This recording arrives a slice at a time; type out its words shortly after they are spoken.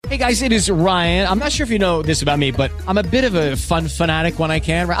Hey guys, it is Ryan. I'm not sure if you know this about me, but I'm a bit of a fun fanatic when I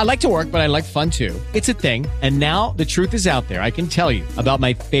can. I like to work, but I like fun too. It's a thing. And now the truth is out there. I can tell you about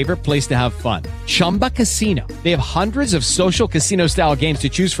my favorite place to have fun. Chumba Casino. They have hundreds of social casino style games to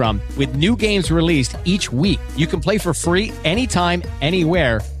choose from with new games released each week. You can play for free anytime,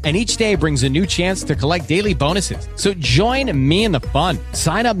 anywhere. And each day brings a new chance to collect daily bonuses. So join me in the fun.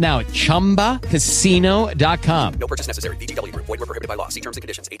 Sign up now at ChumbaCasino.com. No purchase necessary. VGW Group. Void where prohibited by law. See terms and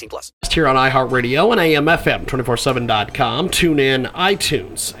conditions. 18+. Here on iHeartRadio and AM/FM 247.com. Tune in,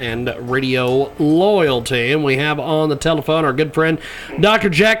 iTunes, and Radio Loyalty. And we have on the telephone our good friend Dr.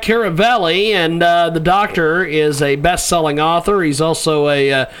 Jack Caravelli. And the doctor is a best-selling author. He's also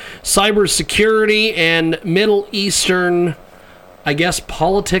a cybersecurity and Middle Eastern, I guess,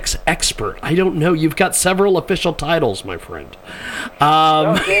 politics expert. I don't know. You've got several official titles, my friend.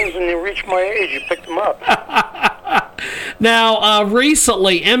 James, when you reach my age, you picked them up. Now,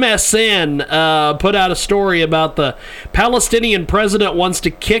 recently, MSN put out a story about the Palestinian president wants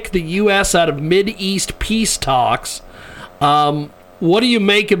to kick the U.S. out of Mideast peace talks. What do you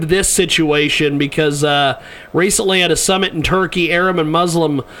make of this situation? Because recently at a summit in Turkey, Arab and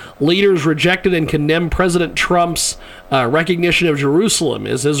Muslim leaders rejected and condemned President Trump's recognition of Jerusalem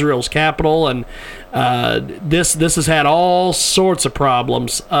as Israel's capital, and this has had all sorts of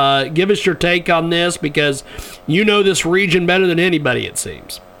problems. Give us your take on this, because you know this region better than anybody, it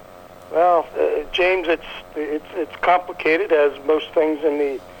seems. Well, James, it's complicated, as most things in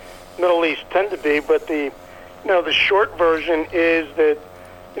the Middle East tend to be, but the short version is that,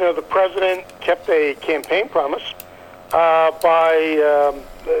 the president kept a campaign promise by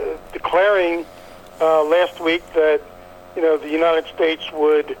declaring last week that, the United States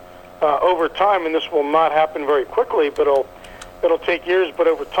would, over time, and this will not happen very quickly, but it'll take years, but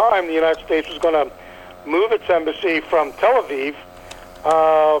over time, the United States was going to move its embassy from Tel Aviv,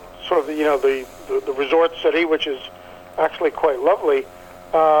 sort of, the resort city, which is actually quite lovely,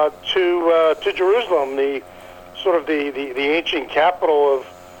 to Jerusalem, the ancient capital of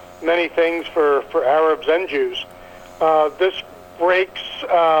many things for Arabs and Jews. This breaks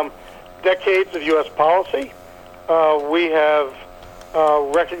decades of U.S. policy. We have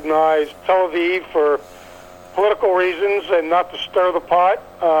recognized Tel Aviv for political reasons and not to stir the pot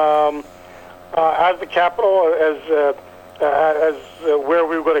as the capital, as where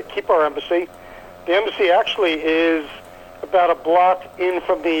we were going to keep our embassy. The embassy actually is about a block in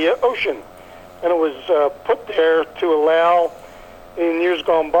from the ocean, and it was put there to allow, in years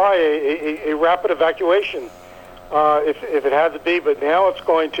gone by, a rapid evacuation if it had to be. But now it's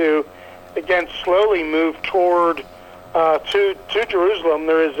going to, again, slowly move toward to Jerusalem.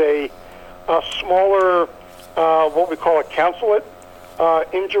 There is a smaller, what we call a consulate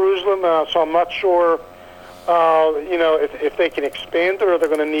in Jerusalem. So I'm not sure, if they can expand it, or they're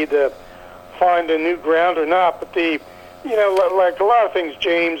going to need to find a new ground or not. But like a lot of things,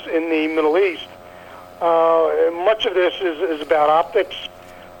 James, in the Middle East, much of this is about optics.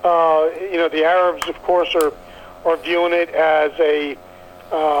 The Arabs, of course, are viewing it as the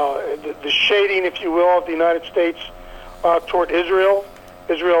shading, if you will, of the United States toward Israel.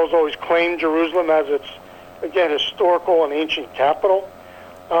 Israel has always claimed Jerusalem as its, again, historical and ancient capital.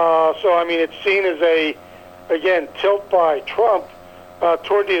 It's seen as again, tilt by Trump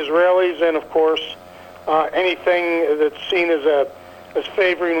toward the Israelis, and of course, anything that's seen as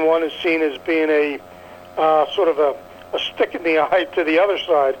favoring one is seen as being a sort of a stick in the eye to the other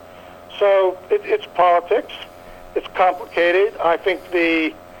side. So it's politics. It's complicated. I think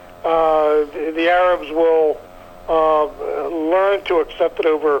the Arabs will learn to accept it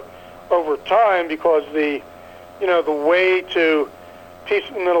over time, because the way to peace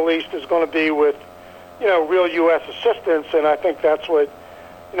in the Middle East is going to be with real U.S. assistance, and I think that's what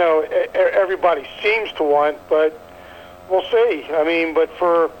everybody seems to want. But we'll see. But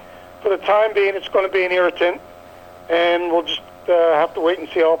for the time being, it's going to be an irritant, and we'll just have to wait and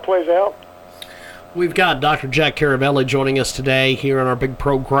see how it plays out. We've got Dr. Jack Caravelli joining us today here on our big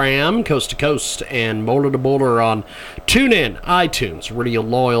program, Coast to Coast and Boulder to Boulder, on TuneIn, iTunes, Radio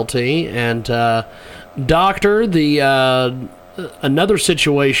Loyalty. And, Doctor, another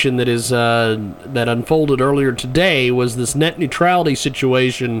situation that is that unfolded earlier today was this net neutrality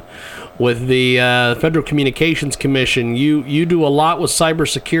situation with the Federal Communications Commission. You do a lot with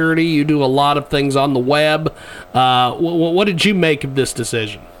cybersecurity. You do a lot of things on the web. What did you make of this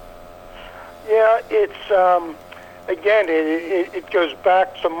decision? Yeah, it's again, it goes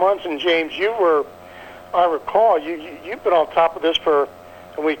back some months, and James, I recall, you've been on top of this and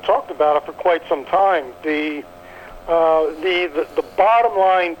we talked about it for quite some time. The bottom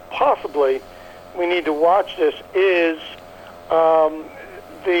line, possibly, we need to watch this, is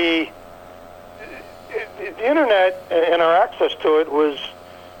the internet and our access to it was,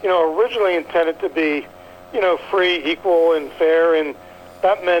 originally intended to be, free, equal, and fair, and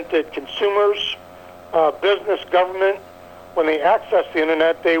that meant that consumers, business, government, when they access the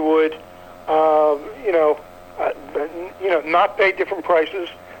internet, they would, not pay different prices,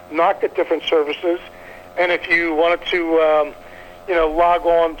 not get different services, and if you wanted to, log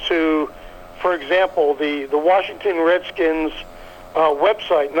on to, for example, the Washington Redskins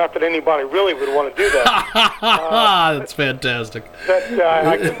website. Not that anybody really would want to do that. That's fantastic.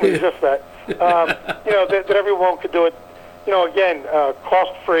 I couldn't resist that. That everyone could do it. Again,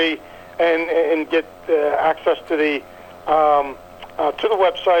 cost-free, and get access to the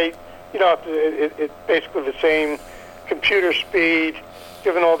website. It's basically the same computer speed,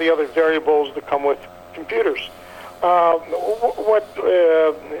 given all the other variables that come with computers.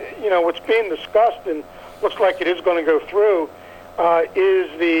 What's being discussed and looks like it is going to go through is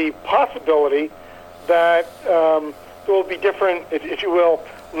the possibility that there will be different, if you will,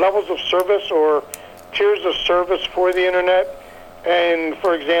 levels of service or tiers of service for the internet. And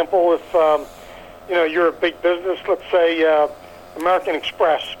for example, if you're a big business, let's say American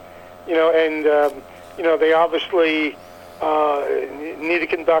Express, and they obviously need to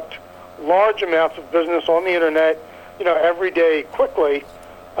conduct large amounts of business on the internet, every day quickly.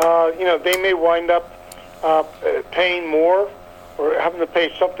 They may wind up paying more or having to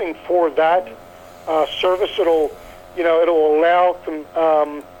pay something for that service. It'll allow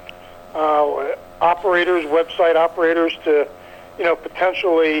operators, website operators, to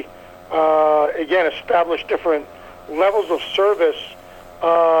potentially again establish different levels of service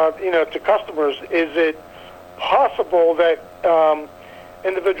to customers. Is it possible that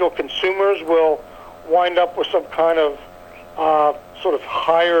individual consumers will wind up with some kind of sort of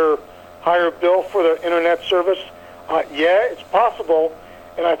higher bill for their internet service? Yeah, it's possible,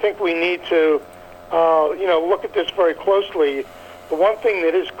 and I think we need to look at this very closely. The one thing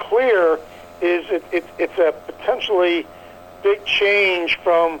that is clear is it's a potentially big change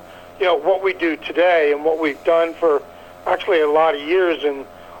from what we do today and what we've done for actually a lot of years in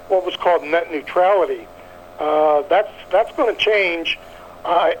what was called net neutrality. That's going to change.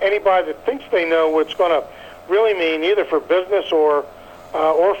 Anybody that thinks they know what it's going to really mean, either for business or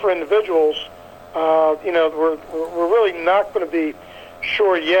for individuals, we're really not going to be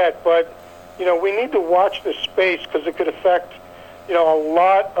sure yet. But we need to watch this space because it could affect a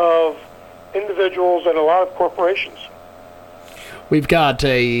lot of individuals and a lot of corporations. We've got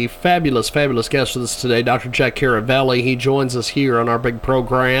a fabulous guest with us today, Dr. Jack Caravelli. He joins us here on our big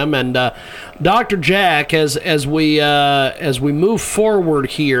program. And Dr. Jack, as we move forward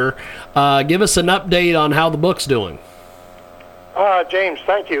here, give us an update on how the book's doing. James,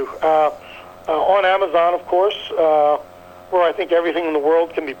 thank you. On Amazon, of course, where I think everything in the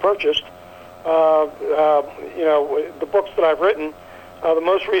world can be purchased. The books that I've written, the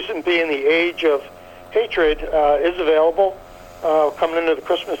most recent being The Age of Hatred, is available. Coming into the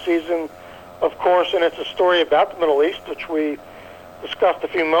Christmas season, of course, and it's a story about the Middle East, which we discussed a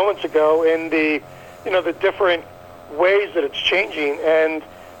few moments ago, and the different ways that it's changing and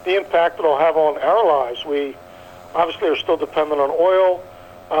the impact it'll have on our lives. We obviously are still dependent on oil.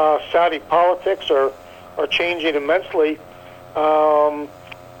 Saudi politics are changing immensely.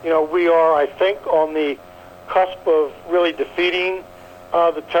 We are, I think, on the cusp of really defeating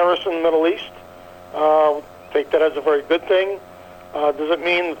the terrorists in the Middle East. Take that as a very good thing. Does it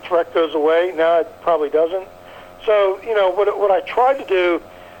mean the threat goes away? No, it probably doesn't. So, what I tried to do,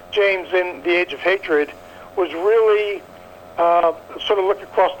 James, in The Age of Hatred, was really sort of look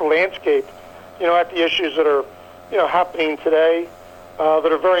across the landscape, at the issues that are, happening today,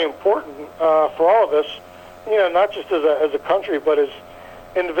 that are very important for all of us, not just as a country, but as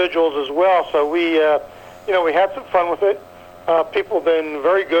individuals as well. So we had some fun with it. People have been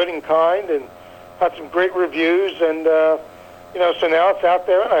very good and kind and had some great reviews, and so now it's out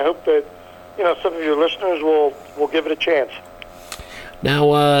there, and I hope that some of your listeners will give it a chance.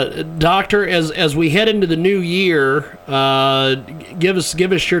 Now, Doctor, as we head into the new year, give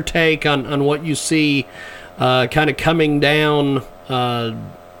us your take on what you see kind of coming down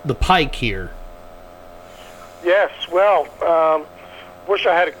the pike here. Yes, well, wish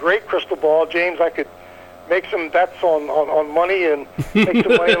I had a great crystal ball, James. I could make some bets on money and make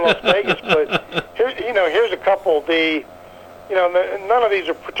some money in Las Vegas. But here's a couple. None of these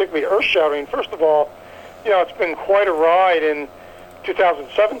are particularly earth-shattering. First of all, it's been quite a ride in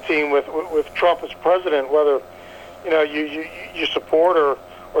 2017 with Trump as president. Whether you support or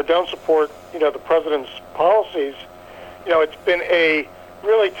don't support the president's policies, it's been a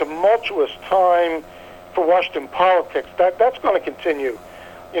really tumultuous time for Washington politics. That's going to continue.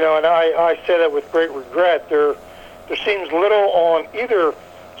 and I say that with great regret. There seems little on either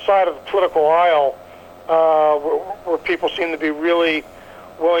side of the political aisle where people seem to be really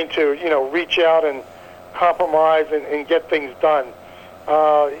willing to, reach out and compromise and get things done.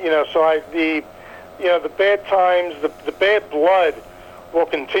 The bad times, the bad blood will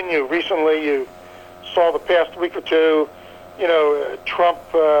continue. Recently, you saw the past week or two, Trump,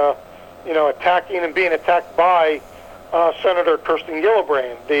 attacking and being attacked by Senator Kirsten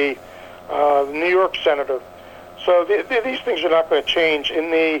Gillibrand, the New York senator. So these things are not going to change. In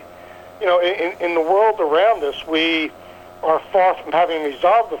the world around us, we are far from having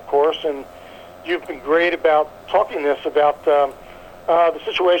resolved, of course, and you've been great about talking this about the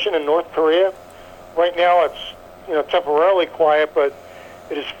situation in North Korea. Right now, it's temporarily quiet, but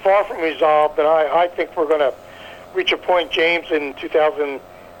it is far from resolved, and I think we're going to reach a point, James, in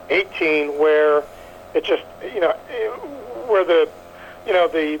 2018 where it just where the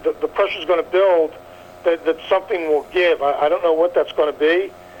pressure's going to build that something will give. I don't know what that's going to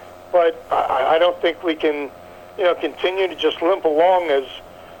be, but I don't think we can continue to just limp along as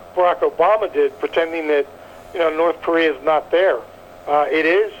Barack Obama did, pretending that North Korea is not there. It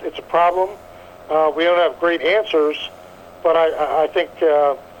is. It's a problem. We don't have great answers, but I think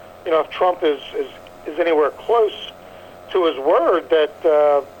if Trump is anywhere close to his word that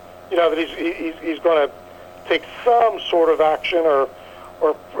that he's going to take some sort of action or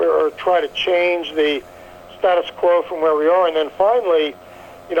try to change the status quo from where we are, and then finally,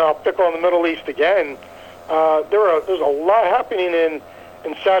 I'll pick on the Middle East again. There's a lot happening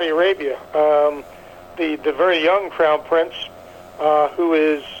in Saudi Arabia. The very young crown prince, who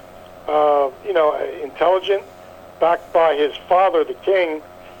is intelligent, backed by his father, the king.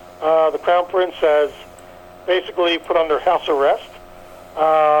 The crown prince has basically put under house arrest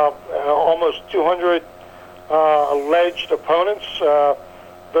almost 200 alleged opponents.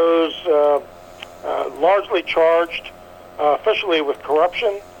 Those largely charged officially with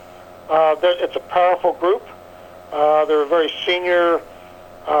corruption. It's a powerful group. There are very senior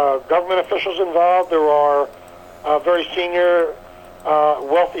government officials involved. There are very senior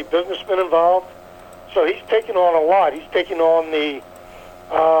wealthy businessmen involved. So he's taking on a lot. He's taking on the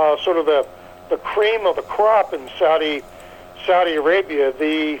sort of the cream of the crop in Saudi Arabia.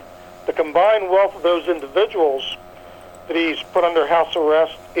 The combined wealth of those individuals that he's put under house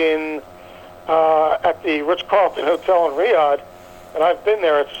arrest at the Ritz-Carlton Hotel in Riyadh, and I've been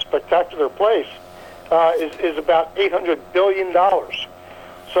there. It's a spectacular place. Is about $800 billion.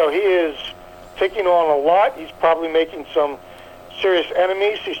 So he is taking on a lot. He's probably making some serious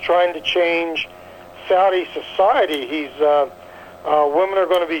enemies. He's trying to change Saudi society. Women are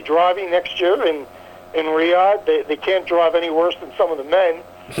going to be driving next year in Riyadh. They can't drive any worse than some of the men,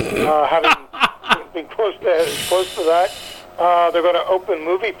 having been close to that. They're going to open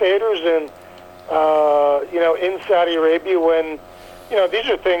movie theaters in Saudi Arabia when, these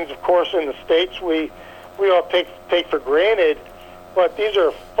are things, of course, in the States we all take for granted, but these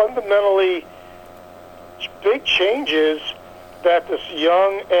are fundamentally big changes that this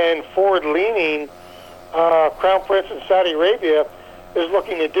young and forward-leaning crown prince in Saudi Arabia is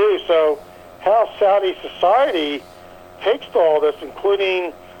looking to do. So how Saudi society takes to all this,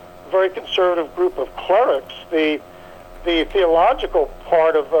 including a very conservative group of clerics, the theological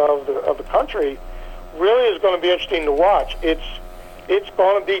part of the country, really is going to be interesting to watch. It's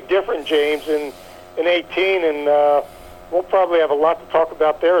going to be different, James, in 18, and we'll probably have a lot to talk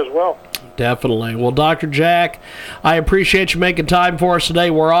about there as well. Definitely. Well, Dr. Jack, I appreciate you making time for us today.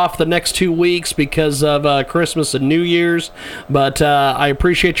 We're off the next 2 weeks because of Christmas and New Year's, but I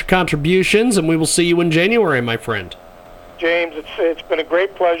appreciate your contributions, and we will see you in January, my friend. James, it's been a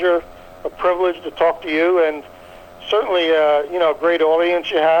great pleasure, a privilege to talk to you, and certainly a great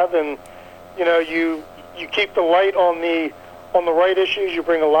audience you have, and you keep the light on the right issues. You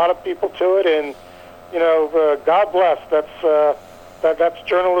bring a lot of people to it, and God bless. That's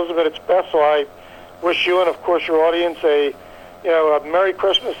journalism at its best. So I wish you and, of course, your audience a Merry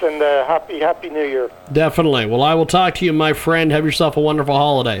Christmas and a Happy New Year. Definitely. Well, I will talk to you, my friend. Have yourself a wonderful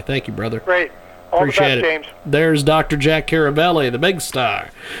holiday. Thank you, brother. Great. Appreciate it. James. There's Dr. Jack Caravelli, the big star.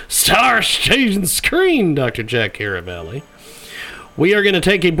 Star stage and screen, Dr. Jack Caravelli. We are going to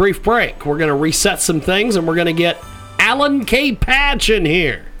take a brief break. We're going to reset some things, and we're going to get Alan K. Patch in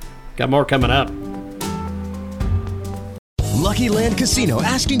here. Got more coming up. Lucky Land Casino,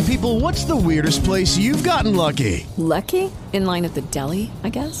 asking people, what's the weirdest place you've gotten lucky? Lucky? In line at the deli, I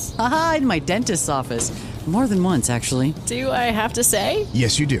guess? Aha, in my dentist's office. More than once, actually. Do I have to say?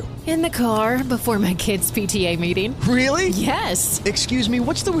 Yes, you do. In the car before my kids' PTA meeting. Really? Yes. Excuse me,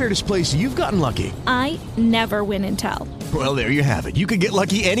 what's the weirdest place you've gotten lucky? I never win and tell. Well, there you have it. You can get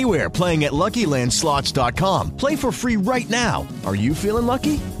lucky anywhere, playing at LuckyLandSlots.com. Play for free right now. Are you feeling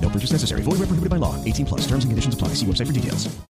lucky? No purchase necessary. Void where prohibited by law. 18 plus. Terms and conditions apply. See website for details.